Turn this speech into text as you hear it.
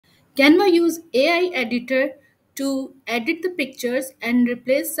Canva use AI editor to edit the pictures and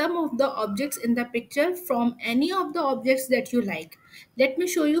replace some of the objects in the picture from any of the objects that you like. Let me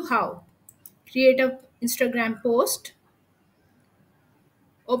show you how. Create a Instagram post,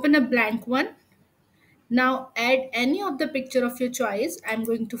 open a blank one. Now add any of the picture of your choice. I'm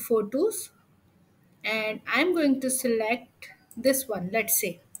going to photos and I'm going to select this one. Let's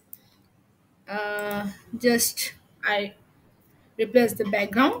say just I replace the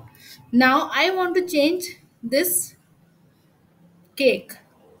background. Now I want to change this cake.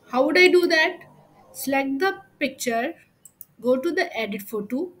 How would I do that? Select the picture, go to the edit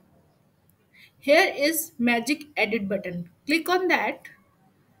photo. Here is magic edit button. Click on that.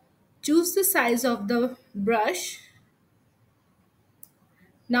 Choose the size of the brush.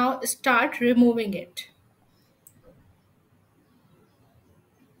 Now start removing it.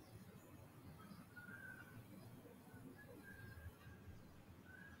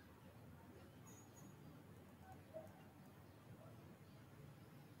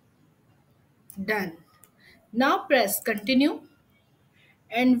 Done. Now press continue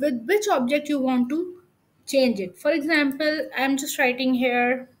and with which object you want to change it. For example, I'm just writing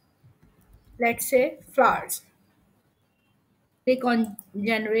here, let's say flowers. Click on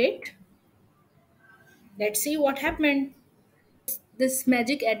generate. Let's see what happened. This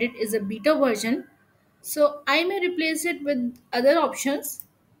magic edit is a beta version, so I may replace it with other options.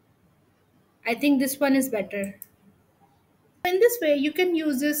 I think this one is better. In this way, you can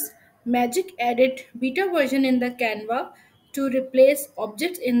use this magic edit beta version in the Canva to replace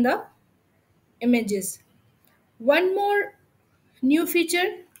objects in the images. One more new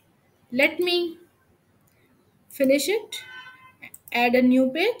feature. Let me finish it. Add a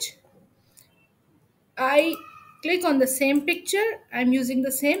new page. I click on the same picture. I'm using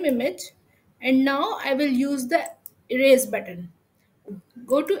the same image. And now I will use the erase button.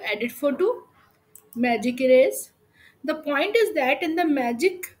 Go to edit photo, magic erase. The point is that in the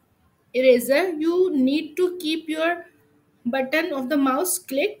magic eraser, you need to keep your button of the mouse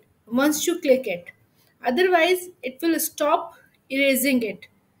clicked once you click it. Otherwise, it will stop erasing it.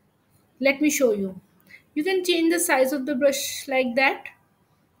 Let me show you. You can change the size of the brush like that,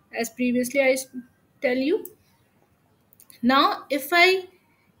 as previously tell you. Now, if I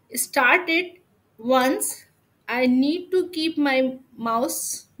start it once, I need to keep my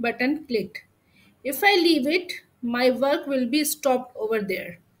mouse button clicked. If I leave it, my work will be stopped over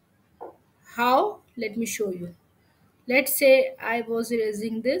there. How? Let me show you. Let's say I was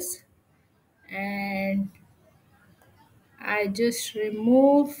erasing this and I just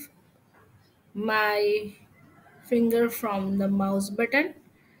remove my finger from the mouse button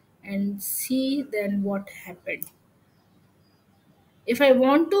and see then what happened. If I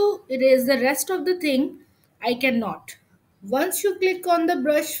want to erase the rest of the thing, I cannot. Once you click on the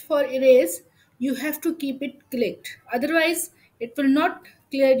brush for erase, you have to keep it clicked. Otherwise, it will not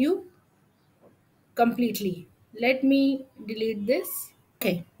clear you completely. Let me delete this.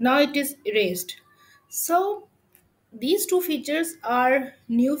 Okay, now it is erased. So these two features are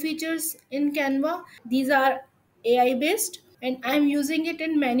new features in Canva. These are AI based and I'm using it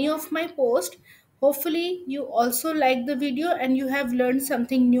in many of my posts. Hopefully you also like the video and you have learned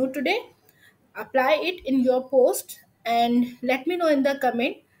something new today. Apply it in your post and let me know in the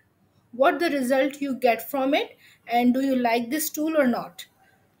comment what the result you get from it and do you like this tool or not.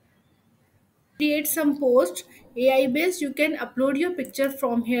 Create some post AI based. You can upload your picture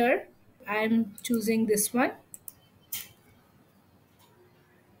from here. I'm choosing this one.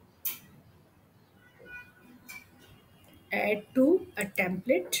 Add to a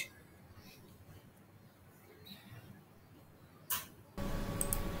template.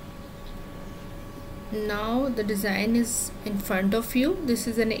 Now the design is in front of you. This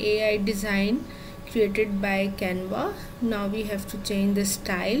is an AI design created by Canva. Now we have to change the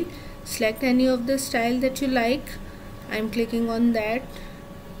style. Select any of the style that you like. I'm clicking on that.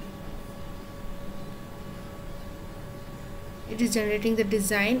 It is generating the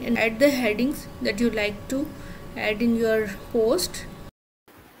design and add the headings that you like to add in your post.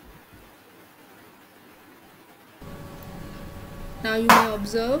 Now you may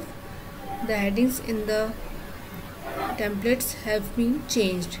observe the headings in the templates have been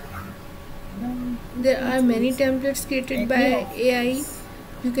changed. There are many templates created by AI.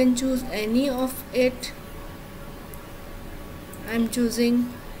 You can choose any of it. I'm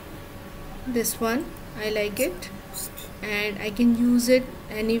choosing this one. I like it and I can use it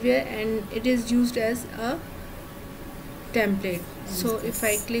anywhere and it is used as a template. So if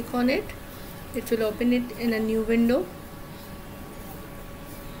I click on it, it will open it in a new window.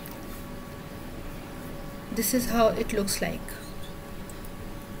 This is how it looks like.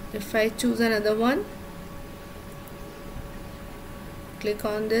 If I choose another one, click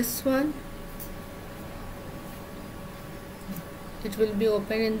on this one, it will be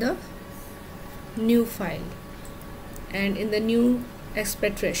open in the new file and in the new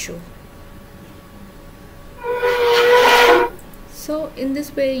aspect ratio. So in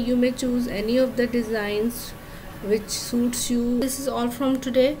this way you may choose any of the designs which suits you. This is all from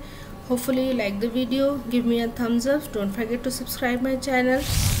today. Hopefully you like the video. Give me a thumbs up. Don't forget to subscribe my channel.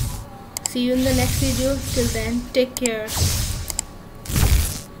 See you in the next video. Till then, take care.